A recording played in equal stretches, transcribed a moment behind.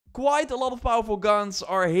Quite a lot of powerful guns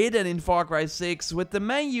are hidden in Far Cry 6, with the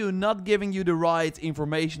menu not giving you the right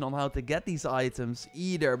information on how to get these items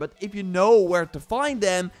either. But if you know where to find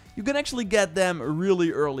them, you can actually get them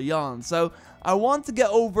really early on. So I want to get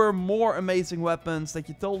over more amazing weapons that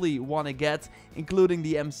you totally want to get, including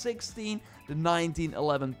the M16, the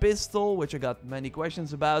 1911 pistol, which I got many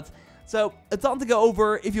questions about. So, a ton to go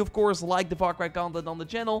over. If you of course like the Far Cry content on the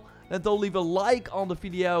channel, then don't leave a like on the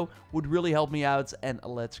video, would really help me out, and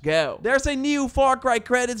let's go. There's a new Far Cry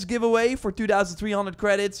credits giveaway for 2,300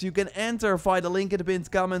 credits. You can enter via the link in the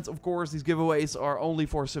pinned comment. Of course, these giveaways are only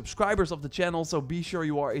for subscribers of the channel, so be sure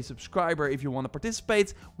you are a subscriber if you want to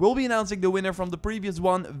participate. We'll be announcing the winner from the previous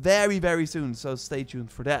one very soon, so stay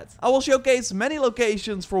tuned for that. I will showcase many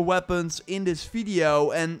locations for weapons in this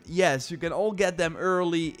video, and yes, you can all get them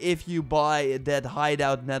early if you buy that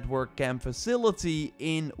hideout network camp facility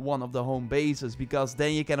in one of the home bases, because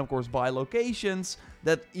then you can of course buy locations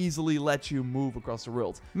that easily let you move across the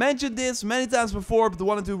world. Mentioned this many times before, but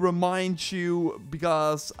wanted to remind you,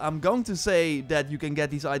 because I'm going to say that you can get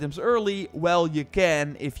these items early. Well, you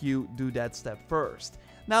can if you do that step first.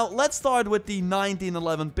 Now, let's start with the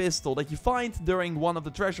 1911 pistol that you find during one of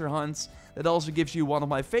the treasure hunts. That also gives you one of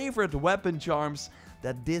my favorite weapon charms,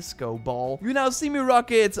 that disco ball. You now see me rock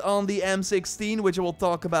it on the M16, which I will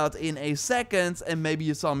talk about in a second, and maybe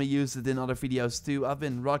you saw me use it in other videos too. I've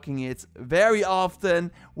been rocking it very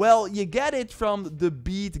often. Well, you get it from The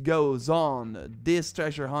Beat Goes On, this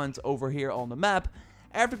treasure hunt over here on the map.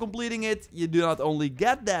 After completing it, you do not only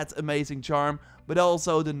get that amazing charm, but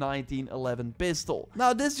also the 1911 pistol.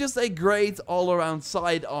 Now, this is just a great all-around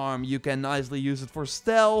sidearm. You can nicely use it for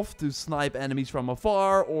stealth, to snipe enemies from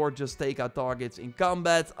afar, or just take out targets in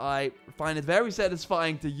combat. I find it very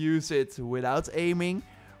satisfying to use it without aiming.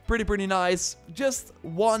 Pretty nice. Just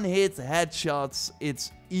one-hit headshots,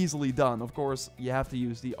 it's easily done. Of course, you have to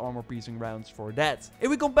use the armor-piercing rounds for that. If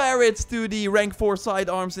we compare it to the rank 4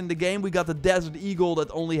 sidearms in the game, we got the Desert Eagle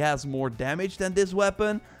that only has more damage than this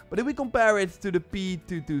weapon. But if we compare it to the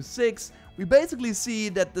P226, we basically see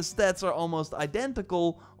that the stats are almost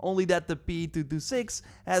identical, only that the P226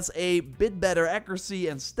 has a bit better accuracy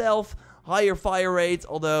and stealth, higher fire rate,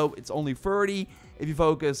 although it's only 30. If you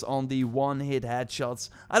focus on the one-hit headshots,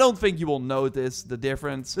 I don't think you will notice the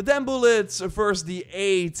difference. The 10 bullets versus the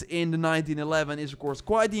 8 in the 1911 is of course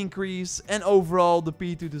quite the increase, and overall the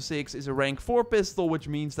P226 is a rank 4 pistol, which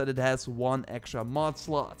means that it has one extra mod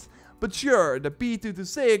slot. But sure, the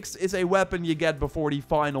P226 is a weapon you get before the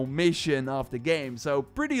final mission of the game, so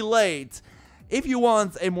pretty late. If you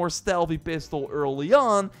want a more stealthy pistol early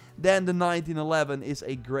on, then the 1911 is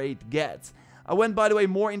a great get. I went, by the way,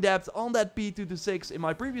 more in depth on that P226 in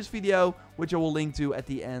my previous video, which I will link to at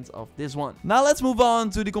the end of this one. Now let's move on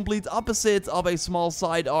to the complete opposite of a small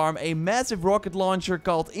sidearm, a massive rocket launcher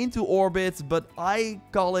called Into Orbit, but I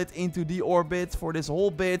call it Into the Orbit for this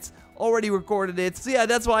whole bit. Already recorded it, so yeah,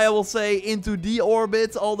 that's why I will say Into the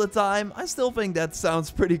Orbit all the time. I still think that sounds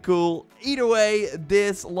pretty cool. Either way,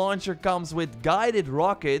 this launcher comes with guided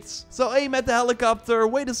rockets. So aim at the helicopter,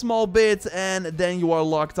 wait a small bit, and then you are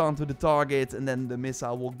locked onto the target, and then the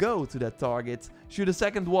missile will go to that target. Shoot a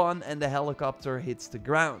second one, and the helicopter hits the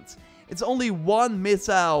ground. It's only one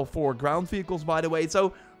missile for ground vehicles, by the way,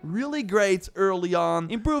 so really great early on.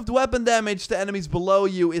 Improved weapon damage to enemies below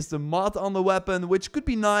you is the mod on the weapon, which could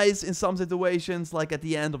be nice in some situations, like at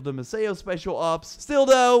the end of the Maceo special ops. Still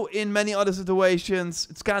though, in many other situations,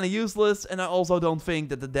 it's kinda useless, and I also don't think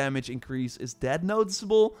that the damage increase is that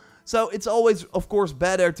noticeable. So it's always, of course,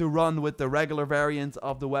 better to run with the regular variant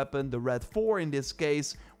of the weapon, the Red 4 in this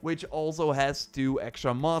case, which also has 2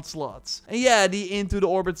 extra mod slots. And yeah, the Into the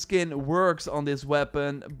Orbit skin works on this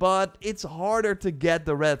weapon, but it's harder to get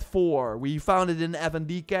the Red 4. We found it in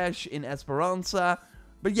F&D cache in Esperanza,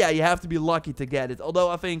 but yeah, you have to be lucky to get it.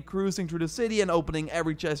 Although I think cruising through the city and opening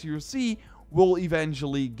every chest you see will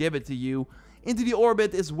eventually give it to you. Into the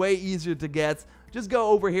Orbit is way easier to get. Just go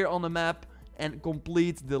over here on the map and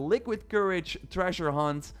complete the Liquid Courage treasure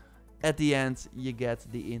hunt. At the end, you get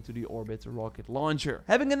the Into the Orbit rocket launcher.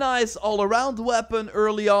 Having a nice all-around weapon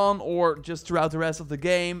early on, or just throughout the rest of the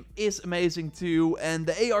game, is amazing too, and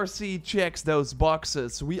the ARC checks those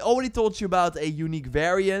boxes. We already told you about a unique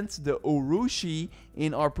variant, the Urushi,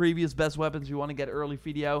 in our previous best weapons you want to get early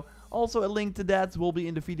video. Also, a link to that will be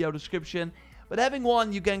in the video description. But having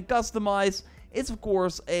one you can customize, it's of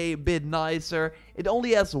course a bit nicer. It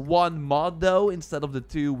only has one mod though, instead of the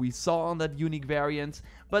 2 we saw on that unique variant.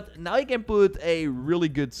 But now you can put a really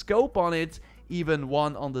good scope on it, even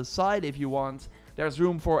one on the side if you want. There's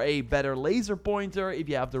room for a better laser pointer if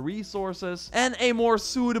you have the resources, and a more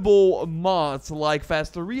suitable mod like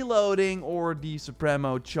faster reloading or the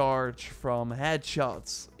Supremo charge from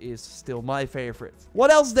headshots is still my favorite.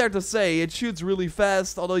 What else is there to say? It shoots really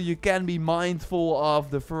fast, although you can be mindful of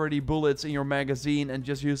the 30 bullets in your magazine and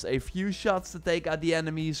just use a few shots to take out the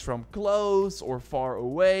enemies from close or far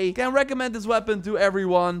away. Can recommend this weapon to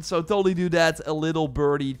everyone, so totally do that. A little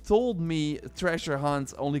birdie told me treasure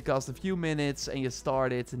hunt only cost a few minutes and you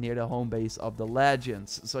start it near the home base of the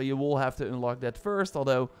legends. So you will have to unlock that first,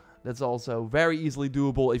 although that's also very easily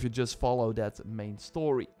doable if you just follow that main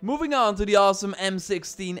story. Moving on to the awesome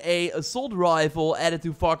M16A assault rifle added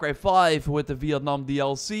to Far Cry 5 with the Vietnam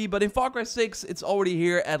DLC, but in Far Cry 6 it's already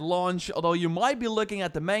here at launch, although you might be looking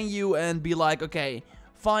at the menu and be like, okay,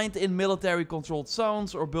 find in military controlled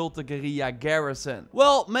zones or build a guerrilla garrison.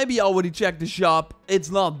 Well, maybe you already checked the shop.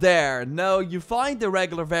 It's not there. No, you find the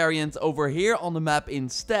regular variant over here on the map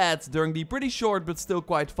instead during the pretty short but still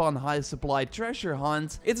quite fun high supply treasure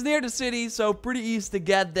hunt. It's near the city, so pretty easy to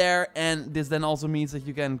get there, and this then also means that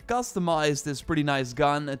you can customize this pretty nice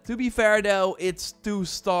gun. To be fair though, it's 2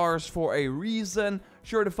 stars for a reason.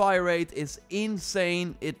 Sure, the fire rate is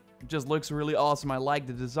insane. It just looks really awesome. I like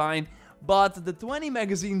the design. But the 20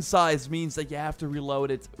 magazine size means that you have to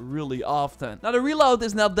reload it really often. Now the reload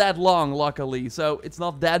is not that long, luckily, so it's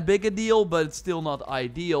not that big a deal, but it's still not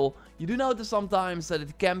ideal. You do notice sometimes that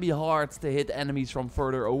it can be hard to hit enemies from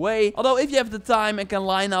further away. Although if you have the time and can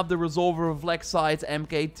line up the resolver reflex sight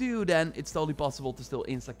MK2, then it's totally possible to still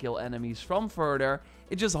insta-kill enemies from further.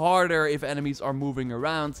 It's just harder if enemies are moving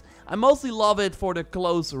around. I mostly love it for the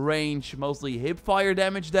close range, mostly hip fire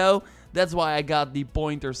damage though. That's why I got the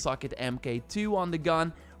pointer socket MK2 on the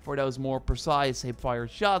gun for those more precise hip-fire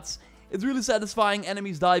shots. It's really satisfying,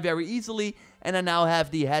 enemies die very easily, and I now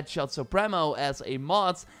have the Headshot Supremo as a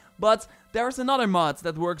mod. But there's another mod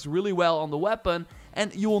that works really well on the weapon,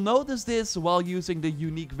 and you will notice this while using the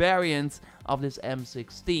unique variant of this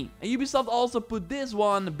M16. And Ubisoft also put this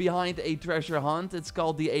one behind a treasure hunt. It's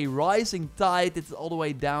called the A Rising Tide. It's all the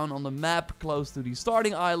way down on the map, close to the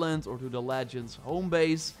starting island or to the Legends home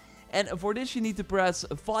base. And for this you need to press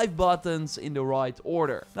 5 buttons in the right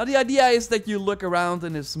order. Now the idea is that you look around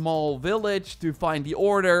in a small village to find the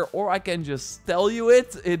order, or I can just tell you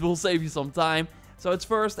it. It will save you some time. So it's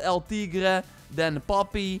first El Tigre, then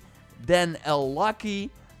Papi, then El Lucky,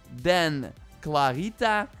 then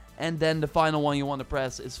Clarita, and then the final one you want to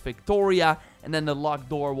press is Victoria. And then the locked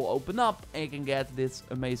door will open up and you can get this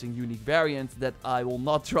amazing unique variant that I will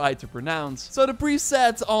not try to pronounce. So the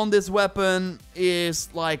preset on this weapon is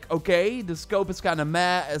like, okay, the scope is kind of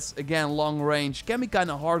meh, as again long range can be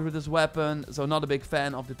kind of hard with this weapon, so not a big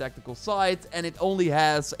fan of the tactical side, and it only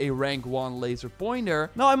has a rank 1 laser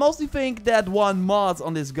pointer. Now I mostly think that one mod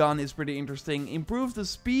on this gun is pretty interesting. Improves the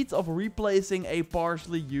speed of replacing a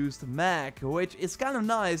partially used mag, which is kind of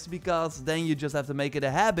nice because then you just have to make it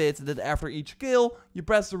a habit that after each kill, you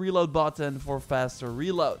press the reload button for faster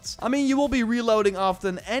reloads. I mean, you will be reloading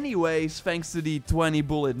often anyways, thanks to the 20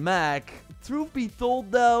 bullet mag. Truth be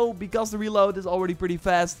told though, because the reload is already pretty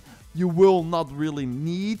fast, you will not really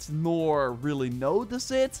need nor really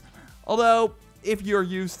notice it. Although, if you're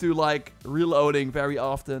used to like reloading very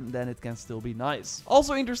often, then it can still be nice.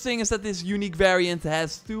 Also interesting is that this unique variant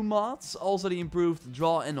has 2 mods. Also the improved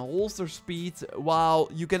draw and holster speed, while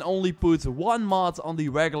you can only put 1 mod on the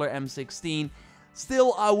regular M16.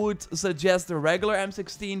 Still, I would suggest the regular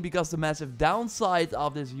M16 because the massive downside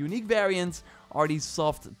of this unique variant are these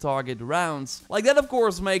soft target rounds. Like that of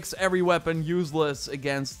course makes every weapon useless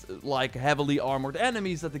against like heavily armored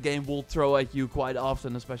enemies that the game will throw at you quite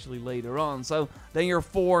often, especially later on. So then you're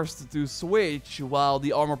forced to switch, while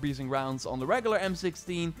the armor piercing rounds on the regular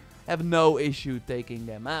M16 have no issue taking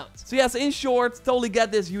them out. So yes, in short, totally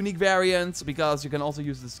get this unique variant because you can also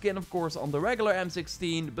use the skin of course on the regular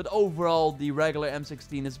M16, but overall the regular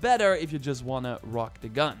M16 is better if you just wanna rock the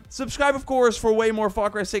gun. Subscribe of course for way more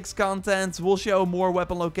Far Cry 6 content. We'll show more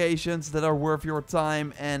weapon locations that are worth your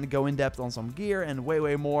time and go in depth on some gear and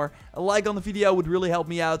way more. A like on the video would really help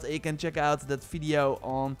me out. You can check out that video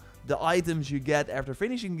on the items you get after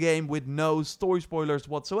finishing the game with no story spoilers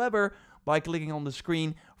whatsoever by clicking on the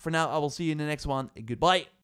screen. For now, I will see you in the next one. Goodbye.